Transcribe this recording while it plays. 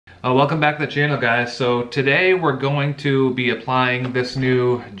Welcome back to the channel, guys. So today we're going to be applying this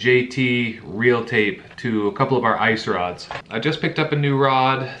new JT reel tape to a couple of our ice rods. I just picked up a new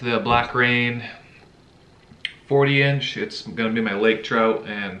rod, the Black Rain 40 inch. It's going to be my lake trout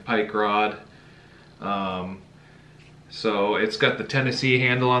and pike rod. So it's got the Tennessee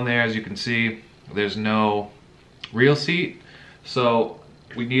handle on there, as you can see. There's no reel seat, so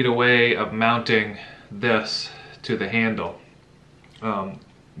we need a way of mounting this to the handle.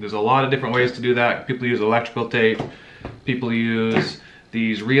 There's a lot of different ways to do that. People use electrical tape, people use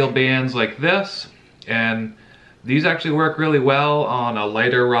these reel bands like this, and these actually work really well on a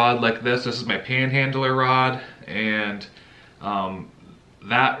lighter rod like this. This is my panhandler rod, and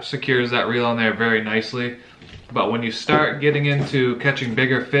that secures that reel on there very nicely. But when you start getting into catching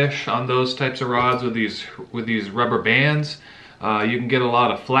bigger fish on those types of rods with these rubber bands, you can get a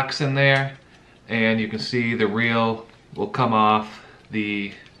lot of flex in there, and you can see the reel will come off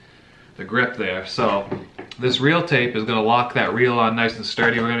the grip there. So this reel tape is going to lock that reel on nice and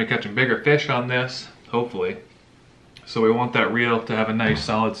sturdy. We're going to be catching bigger fish on this, hopefully. So we want that reel to have a nice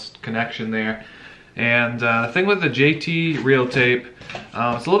solid connection there. And the thing with the JT reel tape, it's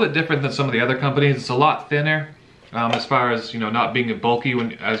a little bit different than some of the other companies. It's a lot thinner as far as, you know, not being bulky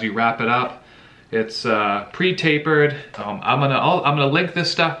as you wrap it up. It's pre-tapered. I'm gonna link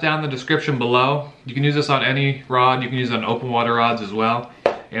this stuff down in the description below. You can use this on any rod. You can use it on open water rods as well.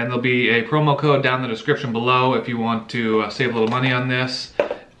 And there'll be a promo code down in the description below if you want to save a little money on this,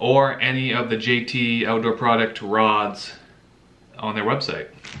 or any of the JT outdoor product rods on their website.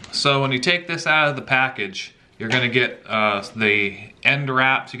 So when you take this out of the package, you're gonna get the end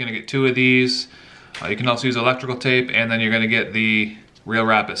wraps. You're gonna get 2 of these. You can also use electrical tape, and then you're gonna get the reel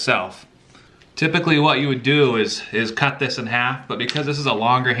wrap itself. Typically what you would do is cut this in half, but because this is a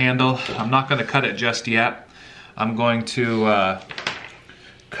longer handle, I'm not gonna cut it just yet. I'm going to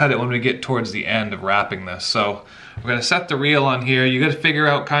cut it when we get towards the end of wrapping this. So we're gonna set the reel on here. You gotta figure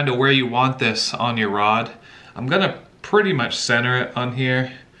out kind of where you want this on your rod. I'm gonna pretty much center it on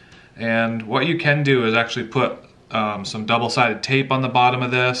here. And what you can do is actually put some double-sided tape on the bottom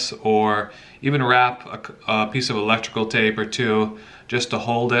of this, or even wrap a piece of electrical tape or 2 just to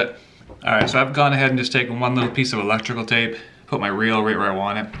hold it. All right, so I've gone ahead and just taken one little piece of electrical tape, put my reel right where I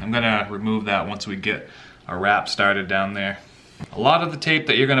want it. I'm gonna remove that once we get our wrap started down there. A lot of the tape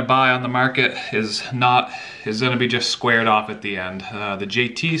that you're gonna buy on the market is gonna be just squared off at the end. The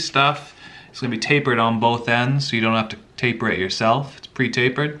JT stuff is gonna be tapered on both ends, so you don't have to taper it yourself. It's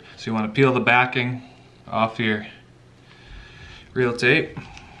pre-tapered. So you wanna peel the backing off your reel tape.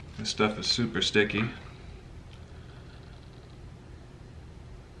 This stuff is super sticky.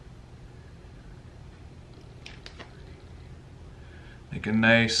 Make a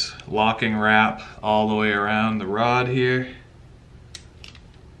nice locking wrap all the way around the rod here.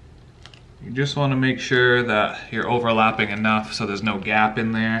 You just want to make sure that you're overlapping enough so there's no gap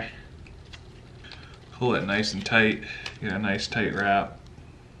in there. Pull it nice and tight, get a nice tight wrap.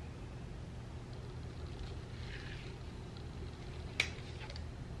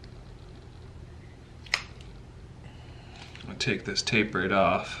 I'll take this tape right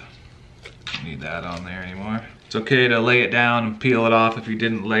off. Don't need that on there anymore. It's okay to lay it down and peel it off if you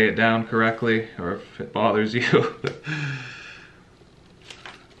didn't lay it down correctly, or if it bothers you.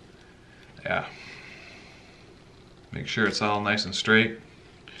 Yeah. Make sure it's all nice and straight.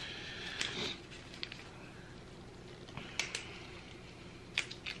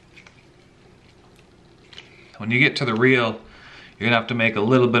 When you get to the reel, you're gonna have to make a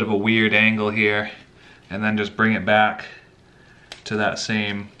little bit of a weird angle here, and then just bring it back to that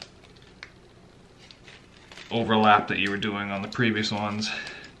same overlap that you were doing on the previous ones.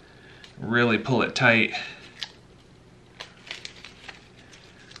 Really pull it tight.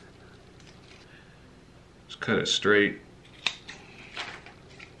 Just cut it straight.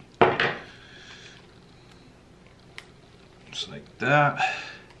 Just like that.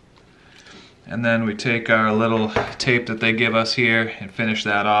 And then we take our little tape that they give us here and finish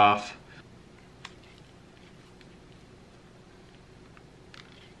that off.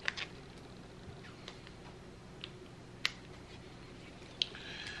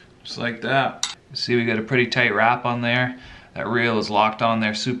 Just like that. See, we got a pretty tight wrap on there. That reel is locked on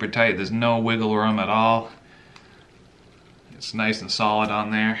there super tight. There's no wiggle room at all. It's nice and solid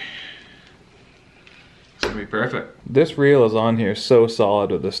on there. It's gonna be perfect. This reel is on here so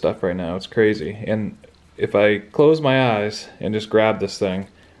solid with this stuff right now. It's crazy. And if I close my eyes and just grab this thing,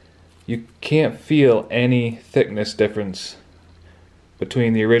 you can't feel any thickness difference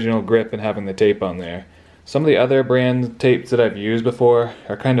between the original grip and having the tape on there. Some of the other brand tapes that I've used before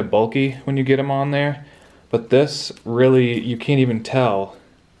are kind of bulky when you get them on there, but this really, you can't even tell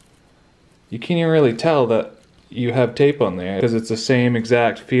you can't even really tell that you have tape on there because it's the same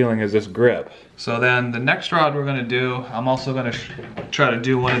exact feeling as this grip. So then the next rod we're gonna do, I'm also gonna try to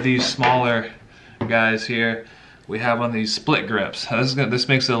do one of these smaller guys here. We have one of these split grips. This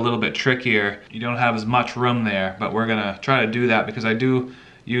makes it a little bit trickier. You don't have as much room there, but we're gonna try to do that because I do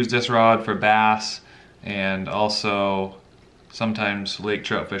use this rod for bass and also sometimes lake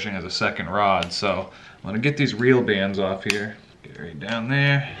trout fishing as a second rod. So I'm gonna get these reel bands off here. Get right down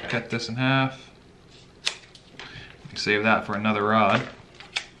there, cut this in half. Save that for another rod.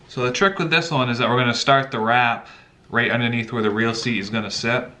 So the trick with this one is that we're gonna start the wrap right underneath where the reel seat is gonna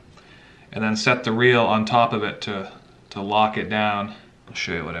sit, and then set the reel on top of it to lock it down. I'll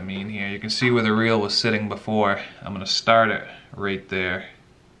show you what I mean here. You can see where the reel was sitting before. I'm gonna start it right there.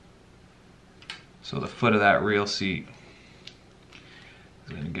 So the foot of that reel seat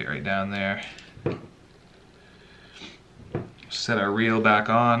is gonna get right down there. Set our reel back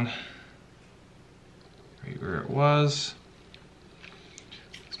on. Right where it was.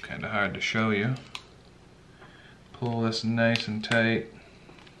 It's kind of hard to show you. Pull this nice and tight.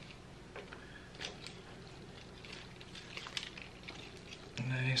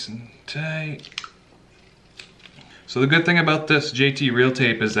 Nice and tight. So the good thing about this JT reel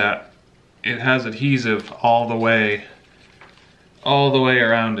tape is that it has adhesive all the way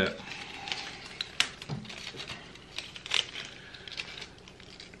around it.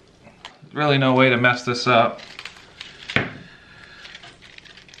 Really no way to mess this up. And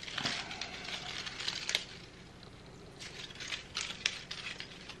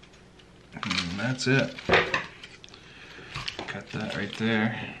that's it. Cut that right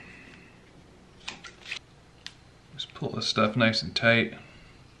there. Just pull this stuff nice and tight.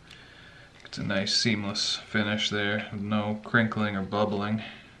 It's a nice seamless finish there with no crinkling or bubbling.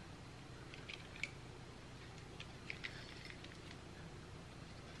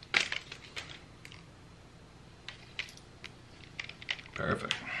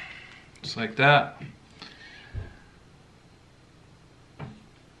 Perfect. Just like that.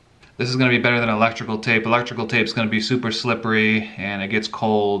 This is going to be better than electrical tape. Electrical tape is going to be super slippery and it gets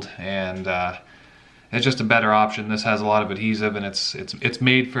cold, and it's just a better option. This has a lot of adhesive and it's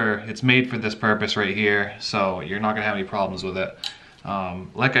made for this purpose right here, so you're not going to have any problems with it.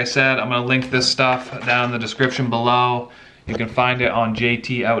 Like I said, I'm going to link this stuff down in the description below. You can find it on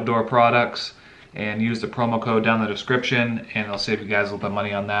JT Outdoor Products and use the promo code down in the description, and it'll save you guys a little bit of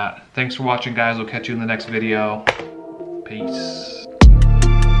money on that. Thanks for watching, guys. We'll catch you in the next video. Peace.